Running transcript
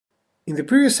In the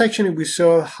previous section, we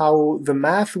saw how the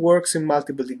math works in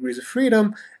multiple degrees of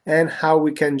freedom and how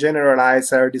we can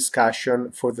generalize our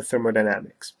discussion for the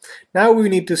thermodynamics. Now we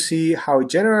need to see how it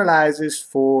generalizes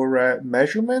for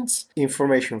measurements,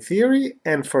 information theory,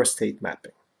 and for state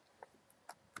mapping.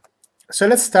 So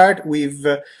let's start with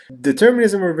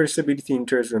determinism and reversibility in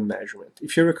terms of measurement.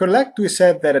 If you recollect, we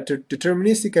said that a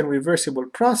deterministic and reversible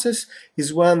process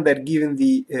is one that given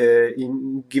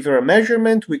a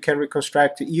measurement, we can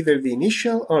reconstruct either the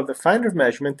initial or the final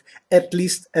measurement at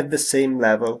least at the same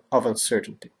level of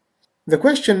uncertainty. The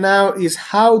question now is,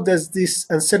 how does this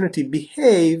uncertainty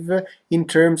behave in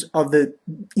terms of the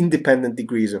independent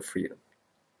degrees of freedom?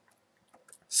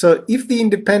 So if the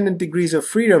independent degrees of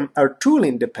freedom are truly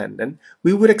independent,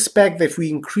 we would expect that if we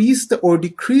increase or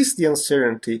decrease the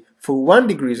uncertainty for 1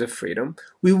 degree of freedom,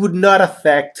 we would not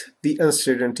affect the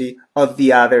uncertainty of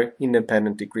the other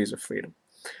independent degrees of freedom.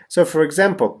 So for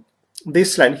example,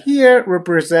 this line here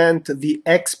represents the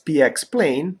xpx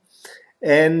plane,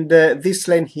 and this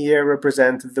line here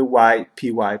represents the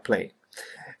ypy plane.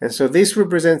 And so this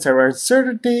represents our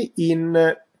uncertainty in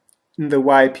the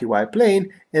ypy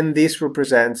plane, and this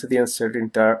represents the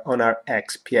uncertainty on our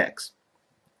xpx.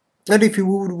 And if we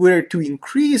were to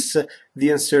increase the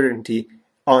uncertainty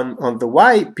on the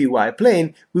ypy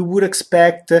plane, we would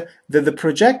expect that the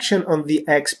projection on the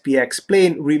xpx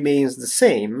plane remains the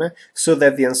same, so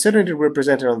that the uncertainty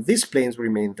represented on these planes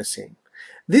remains the same.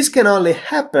 This can only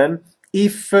happen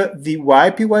if the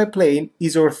ypy plane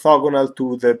is orthogonal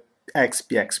to the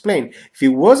xpx plane. If it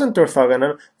wasn't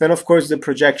orthogonal, then of course the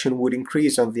projection would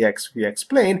increase on the xpx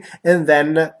plane, and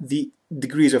then the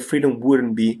degrees of freedom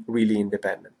wouldn't be really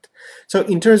independent. So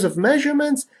in terms of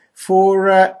measurements,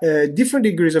 for different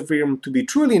degrees of freedom to be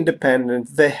truly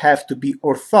independent, they have to be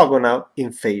orthogonal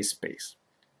in phase space.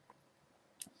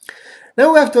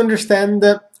 Now we have to understand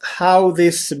how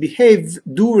this behaves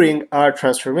during our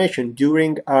transformation,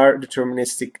 during our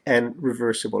deterministic and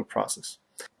reversible process.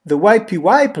 The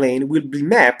ypy plane will be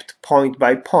mapped point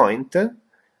by point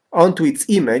onto its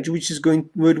image, which is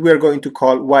what we are going to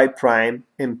call y prime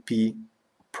and p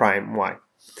prime y.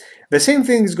 The same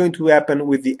thing is going to happen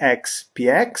with the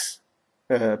xpx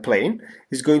plane.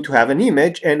 It's going to have an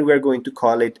image, and we are going to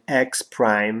call it x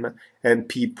prime and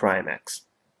p prime x.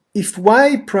 If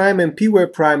y prime and py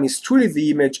prime is truly the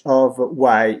image of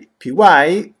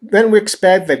ypy, then we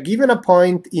expect that given a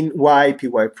point in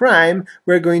ypy prime,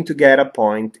 we're going to get a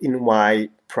point in y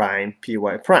prime py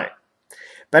prime.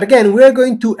 But again, we're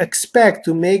going to expect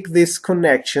to make this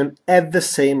connection at the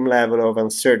same level of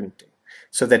uncertainty.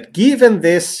 So that given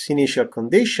this initial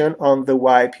condition on the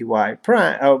ypy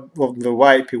prime of the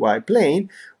ypy plane,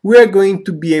 we're going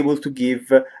to be able to give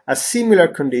a similar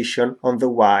condition on the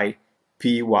ypy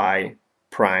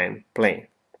prime plane.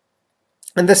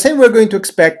 And the same we're going to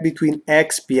expect between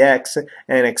xpx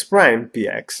and x prime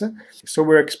px. So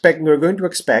we're going to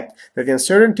expect that the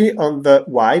uncertainty on the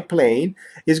y plane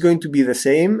is going to be the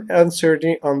same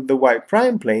uncertainty on the y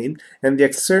prime plane, and the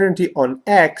uncertainty on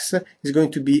x is going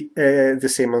to be the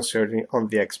same uncertainty on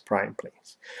the x prime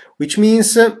planes. Which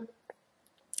means,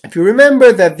 if you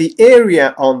remember that the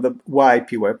area on the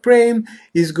ypy prime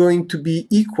is going to be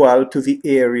equal to the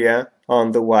area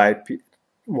on the y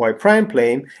prime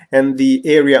plane, and the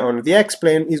area on the x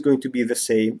plane is going to be the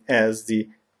same as the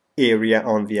area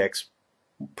on the x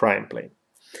prime plane.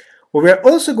 Well, we are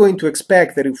also going to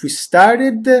expect that if we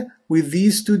started with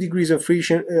these 2 degrees of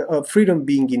freedom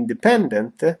being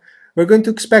independent, we're going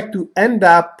to expect to end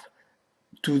up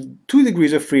to 2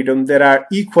 degrees of freedom that are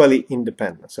equally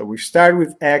independent. So we start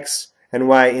with x and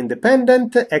y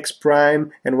independent, x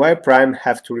prime and y prime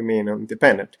have to remain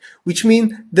independent, which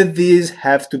means that these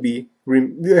have to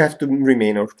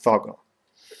remain orthogonal.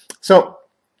 So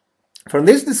from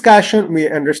this discussion, we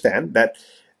understand that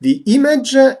the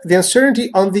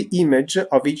uncertainty on the image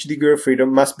of each degree of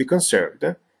freedom must be conserved,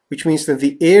 which means that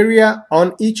the area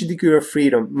on each degree of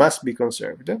freedom must be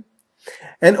conserved,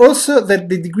 and also that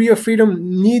the degree of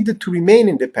freedom need to remain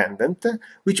independent,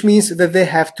 which means that they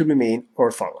have to remain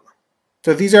orthogonal.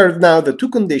 So these are now the 2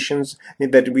 conditions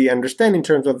that we understand in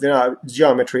terms of the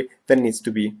geometry that needs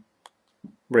to be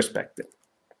respected.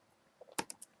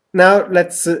 Now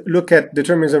let's look at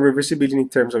determinism and reversibility in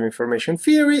terms of information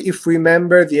theory. If we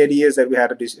remember, the idea is that we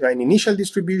had an initial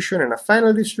distribution and a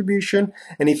final distribution,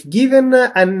 and if given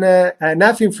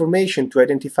enough information to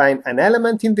identify an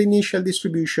element in the initial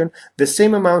distribution, the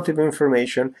same amount of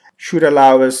information should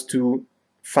allow us to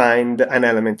find an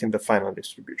element in the final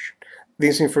distribution.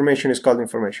 This information is called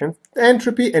information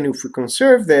entropy, and if we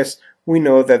conserve this, we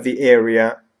know that the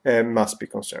area must be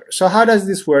conserved. So how does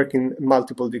this work in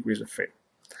multiple degrees of freedom?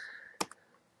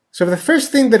 So the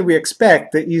first thing that we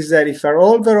expect is that if our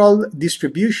overall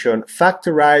distribution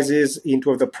factorizes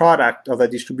into the product of a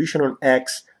distribution on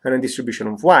x and a distribution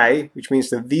of y, which means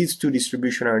that these two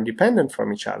distributions are independent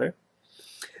from each other,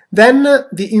 then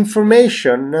the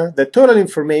information, the total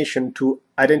information to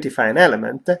identify an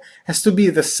element, has to be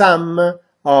the sum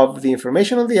of the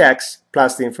information on the x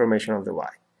plus the information on the y.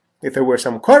 If there were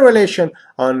some correlation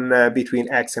between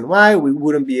x and y, we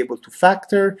wouldn't be able to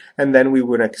factor, and then we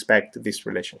wouldn't expect this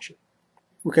relationship.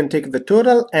 We can take the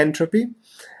total entropy,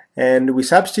 and we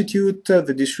substitute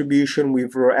the distribution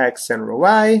with rho x and rho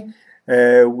y.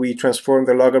 We transform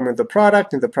the logarithm of the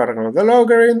product in the product of the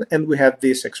logarithm, and we have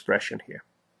this expression here.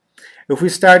 If we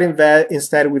start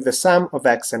instead with the sum of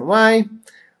x and y,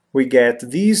 we get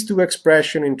these two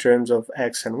expressions in terms of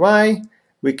x and y.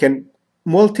 We can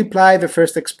multiply the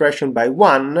first expression by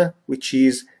 1, which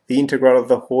is the integral of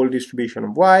the whole distribution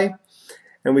of y,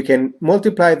 and we can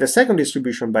multiply the second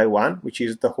distribution by 1, which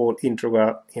is the whole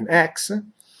integral in x.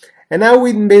 And now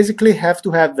we basically have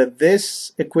to have that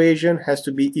this equation has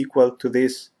to be equal to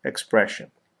this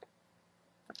expression.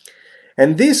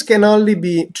 And this can only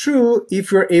be true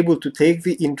if we're able to take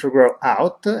the integral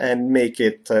out and make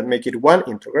it one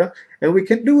integral, and we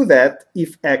can do that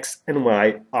if x and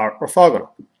y are orthogonal.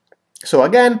 So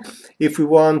again, if we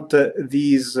want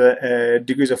these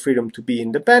degrees of freedom to be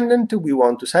independent, we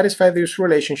want to satisfy this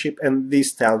relationship, and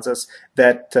this tells us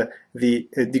that the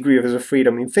degree of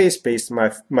freedom in phase space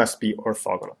must be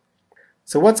orthogonal.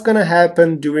 So what's going to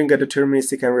happen during a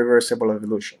deterministic and reversible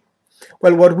evolution?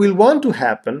 Well, what will want to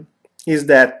happen is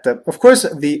that, of course,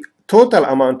 the total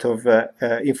amount of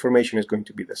information is going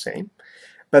to be the same,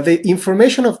 but the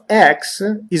information of x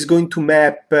is going to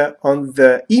map on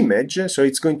the image, so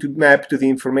it's going to map to the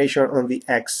information on the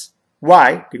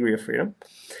xy degree of freedom,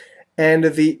 and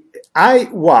the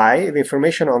iy, the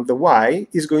information on the y,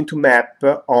 is going to map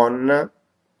on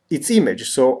its image,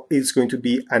 so it's going to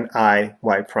be an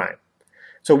iy prime.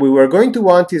 So what we're going to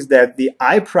want is that the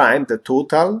I prime, the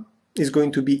total, is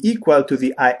going to be equal to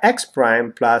the ix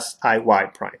prime plus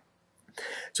iy prime.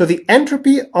 So the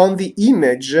entropy on the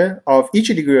image of each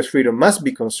degree of freedom must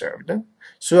be conserved.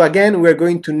 So again, we're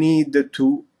going to need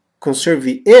to conserve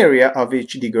the area of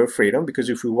each degree of freedom, because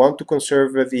if we want to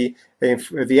conserve the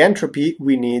entropy,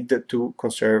 we need to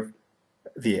conserve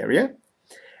the area.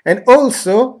 And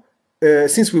also,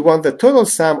 since we want the total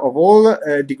sum of all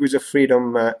degrees of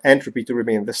freedom entropy to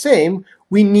remain the same,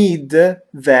 we need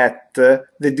that the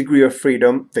degree of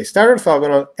freedom, they start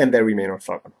orthogonal and they remain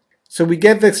orthogonal. So we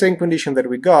get the same condition that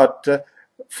we got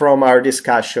from our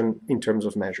discussion in terms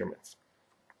of measurements.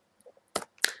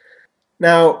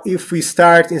 Now, if we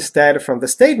start instead from the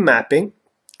state mapping,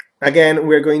 again,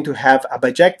 we're going to have a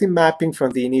bijective mapping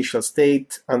from the initial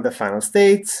state on the final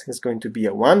state. It's going to be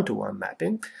a one-to-one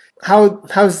mapping.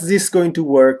 How's this going to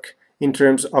work in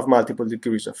terms of multiple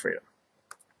degrees of freedom?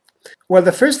 Well,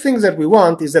 the first thing that we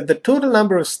want is that the total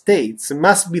number of states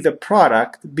must be the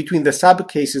product between the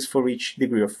subcases for each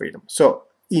degree of freedom. So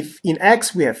if in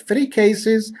x we have 3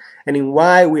 cases and in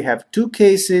y we have 2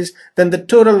 cases, then the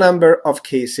total number of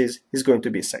cases is going to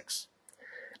be 6.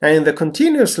 And in the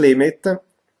continuous limit,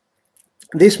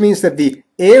 this means that the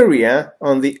area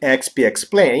on the xpx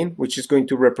plane, which is going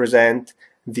to represent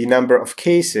the number of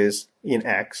cases in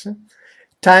x,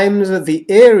 times the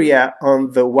area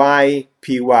on the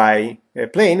ypy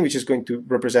plane, which is going to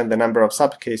represent the number of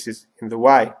subcases in the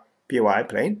ypy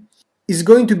plane, is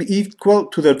going to be equal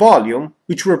to the volume,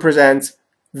 which represents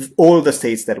all the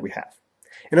states that we have.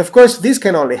 And of course, this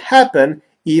can only happen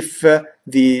if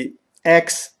the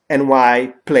x and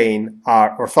y plane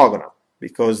are orthogonal,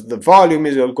 because the volume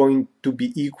is going to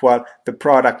be equal the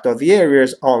product of the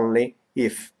areas only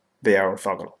if they are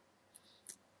orthogonal.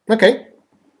 Okay.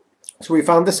 So we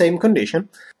found the same condition.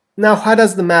 Now, how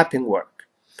does the mapping work?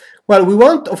 Well, we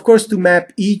want, of course, to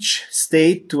map each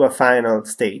state to a final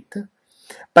state,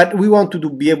 but we want to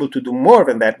be able to do more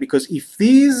than that, because if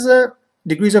these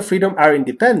degrees of freedom are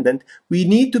independent, we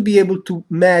need to be able to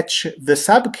match the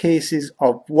subcases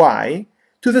of y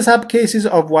to the subcases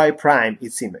of y prime,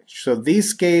 its image. So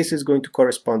this case is going to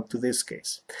correspond to this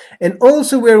case. And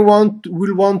also we'll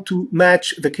want to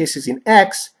match the cases in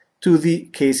x to the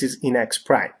cases in x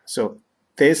prime. So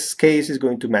this case is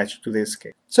going to match to this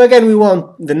case. So again, we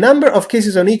want the number of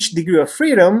cases on each degree of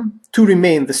freedom to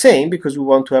remain the same, because we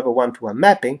want to have a one-to-one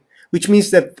mapping, which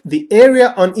means that the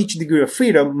area on each degree of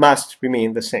freedom must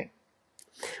remain the same.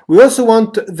 We also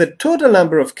want the total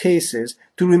number of cases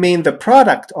to remain the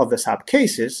product of the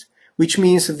subcases, which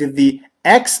means that the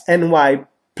x and y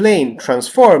plane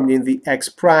transformed in the x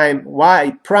prime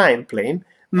y prime plane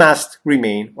must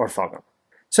remain orthogonal.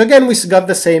 So again, we got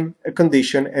the same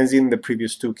condition as in the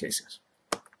previous two cases.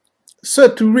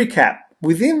 So to recap,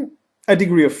 within a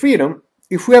degree of freedom,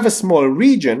 if we have a small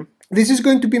region, this is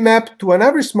going to be mapped to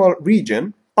another small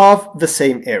region of the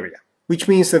same area, which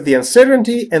means that the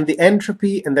uncertainty and the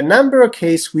entropy and the number of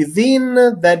cases within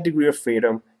that degree of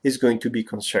freedom is going to be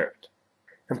conserved.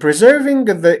 And preserving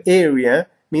the area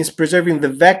means preserving the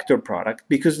vector product,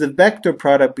 because the vector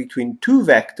product between two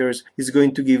vectors is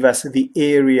going to give us the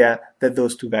area that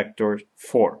those two vectors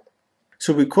form.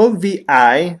 So we call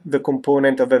Vi the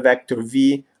component of a vector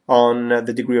V on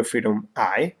the degree of freedom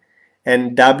I,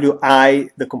 and Wi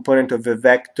the component of the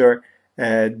vector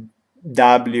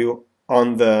W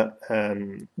on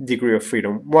the degree of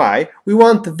freedom Y. We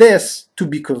want this to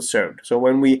be conserved. So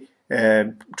when we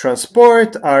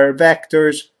transport our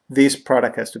vectors, this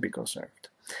product has to be conserved.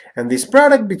 And this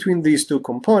product between these two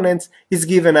components is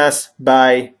given us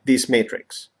by this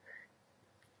matrix.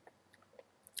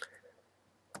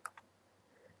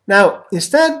 Now,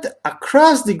 instead,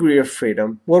 across degree of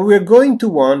freedom, what we're going to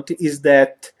want is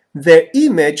that their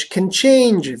image can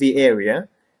change the area,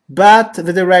 but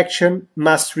the direction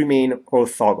must remain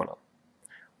orthogonal,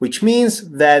 which means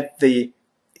that the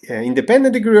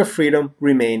independent degree of freedom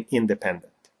remain independent.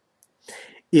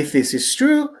 If this is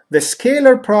true, the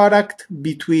scalar product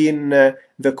between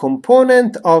the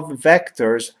component of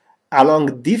vectors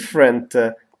along different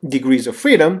degrees of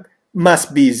freedom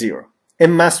must be zero,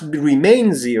 and must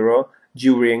remain zero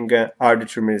during our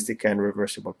deterministic and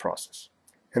reversible process.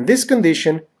 And this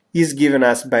condition is given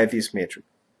us by this matrix.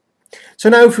 So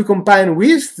now if we combine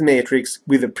with the matrix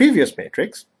with the previous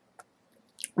matrix,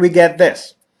 we get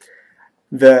this.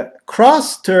 The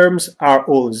cross terms are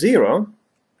all zero,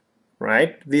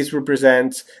 right? This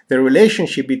represents the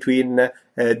relationship between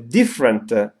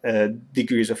different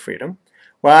degrees of freedom,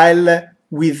 while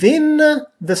within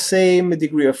the same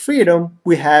degree of freedom,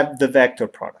 we have the vector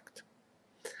product.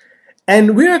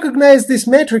 And we recognize this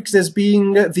matrix as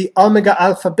being the omega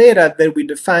alpha beta that we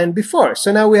defined before.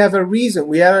 So now we have a reason,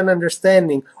 we have an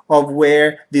understanding of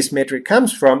where this metric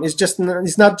comes from.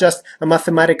 It's not just a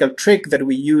mathematical trick that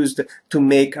we used to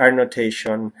make our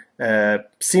notation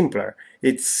simpler.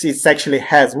 It actually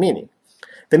has meaning.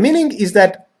 The meaning is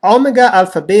that omega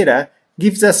alpha beta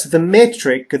gives us the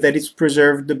metric that is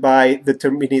preserved by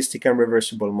deterministic and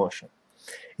reversible motion.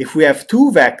 If we have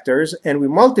two vectors and we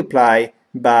multiply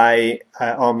by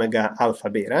omega alpha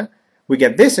beta, we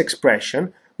get this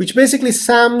expression, which basically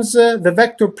sums the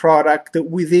vector product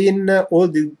within all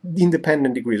the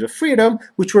independent degrees of freedom,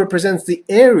 which represents the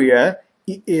area,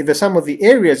 the sum of the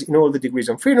areas in all the degrees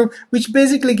of freedom, which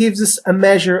basically gives us a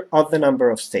measure of the number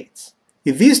of states.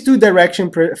 If these two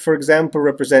directions, for example,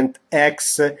 represent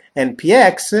x and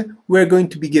px, we're going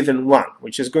to be given 1,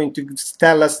 which is going to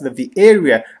tell us that the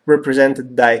area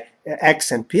represented by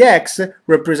x and px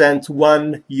represents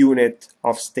 1 unit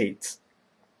of states.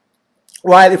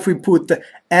 While if we put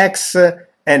x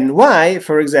and y,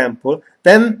 for example,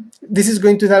 then this is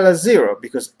going to tell us 0,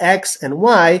 because x and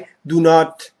y do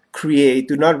not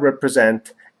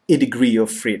represent a degree of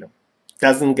freedom.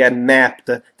 Doesn't get mapped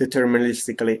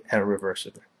deterministically and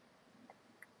reversibly.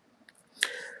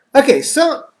 Okay,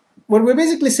 so what we're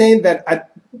basically saying that a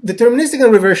deterministic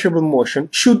and reversible motion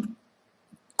should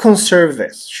conserve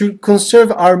this, should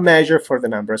conserve our measure for the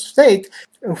number of states.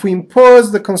 If we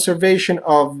impose the conservation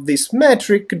of this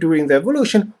metric during the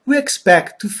evolution, we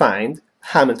expect to find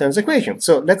Hamilton's equation.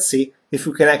 So let's see if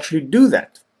we can actually do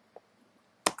that.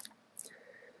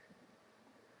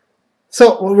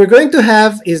 So what we're going to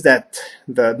have is that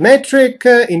the metric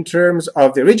in terms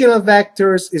of the original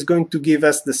vectors is going to give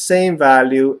us the same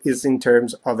value as in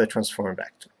terms of the transform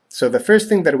vector. So the first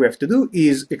thing that we have to do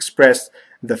is express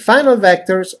the final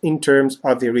vectors in terms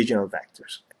of the original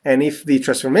vectors. And if the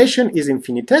transformation is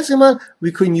infinitesimal,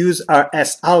 we can use our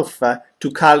S alpha to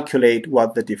calculate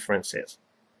what the difference is.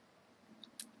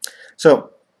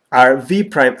 So our V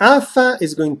prime alpha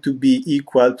is going to be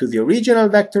equal to the original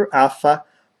vector alpha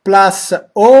plus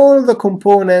all the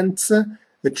components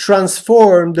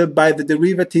transformed by the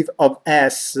derivative of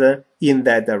S in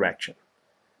that direction.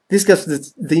 This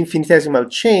gives the infinitesimal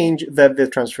change that the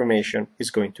transformation is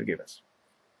going to give us.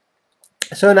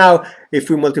 So now,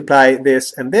 if we multiply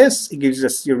this and this, it gives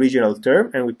us the original term,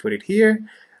 and we put it here.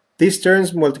 These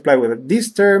terms multiply with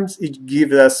these terms, it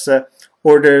gives us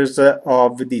orders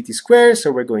of dt squared,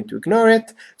 so we're going to ignore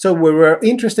it. So what we're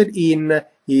interested in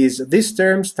is this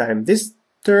terms times this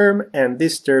term and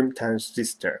this term times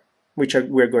this term, which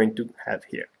we're going to have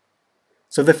here.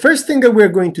 So the first thing that we're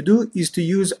going to do is to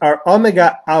use our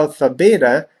omega alpha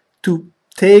beta to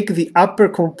take the upper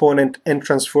component and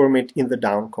transform it in the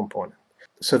down component.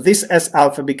 So this S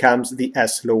alpha becomes the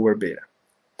S lower beta.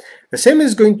 The same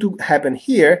is going to happen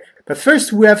here, but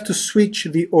first we have to switch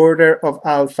the order of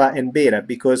alpha and beta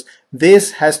because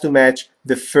this has to match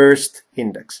the first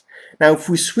index. Now if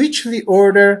we switch the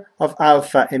order of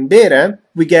alpha and beta,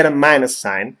 we get a minus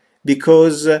sign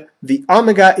because the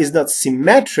omega is not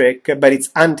symmetric, but it's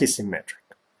antisymmetric.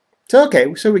 So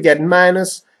okay, so we get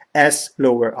minus S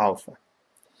lower alpha.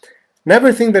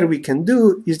 Another thing that we can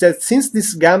do is that since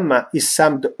this gamma is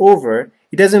summed over,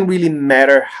 it doesn't really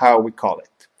matter how we call it.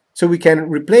 So we can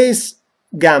replace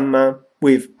gamma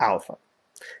with alpha.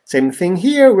 Same thing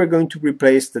here, we're going to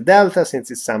replace the delta, since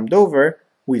it's summed over,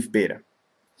 with beta.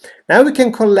 Now we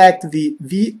can collect the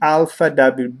V alpha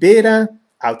W beta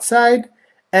outside,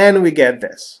 and we get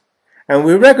this. And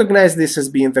we recognize this as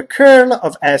being the curl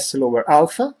of S lower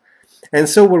alpha. And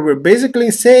so what we're basically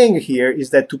saying here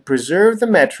is that to preserve the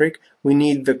metric, we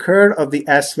need the curl of the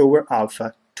S lower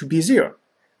alpha to be 0,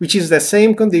 which is the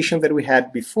same condition that we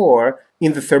had before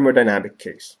in the thermodynamic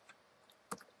case.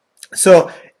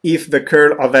 So if the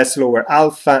curl of S lower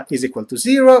alpha is equal to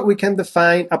 0, we can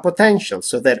define a potential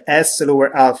so that S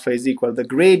lower alpha is equal to the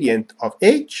gradient of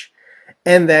H,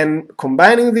 and then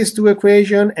combining these two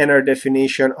equations and our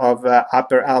definition of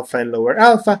upper alpha and lower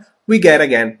alpha, we get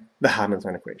again the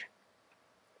Hamiltonian equation.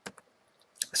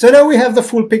 So now we have the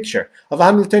full picture of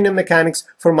Hamiltonian mechanics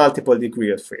for multiple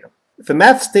degrees of freedom. The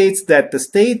math states that the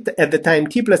state at the time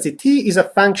t plus dt is a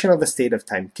function of the state of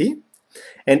time t,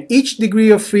 and each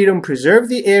degree of freedom preserves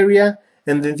the area,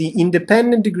 and then the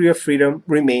independent degree of freedom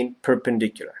remain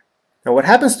perpendicular. Now what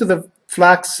happens to the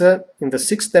flux in the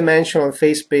 6-dimensional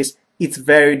phase space, it's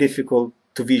very difficult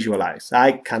to visualize.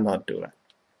 I cannot do that.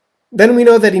 Then we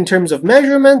know that in terms of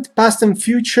measurement, past and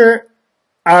future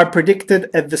are predicted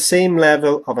at the same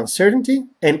level of uncertainty,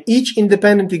 and each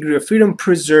independent degree of freedom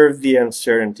preserves the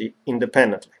uncertainty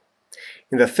independently.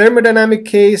 In the thermodynamic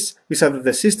case, we saw that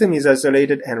the system is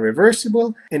isolated and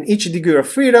reversible, and each degree of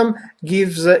freedom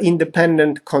gives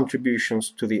independent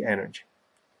contributions to the energy.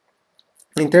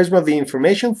 In terms of the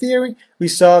information theory, we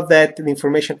saw that the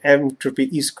information entropy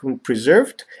is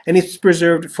preserved, and it's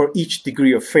preserved for each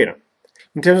degree of freedom.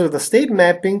 In terms of the state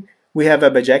mapping, we have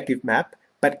a bijective map,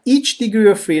 but each degree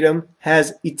of freedom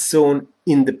has its own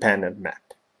independent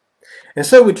map. And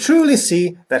so we truly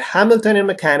see that Hamiltonian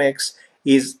mechanics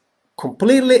is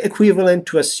completely equivalent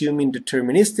to assuming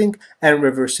deterministic and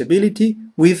reversibility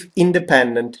with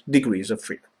independent degrees of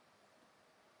freedom.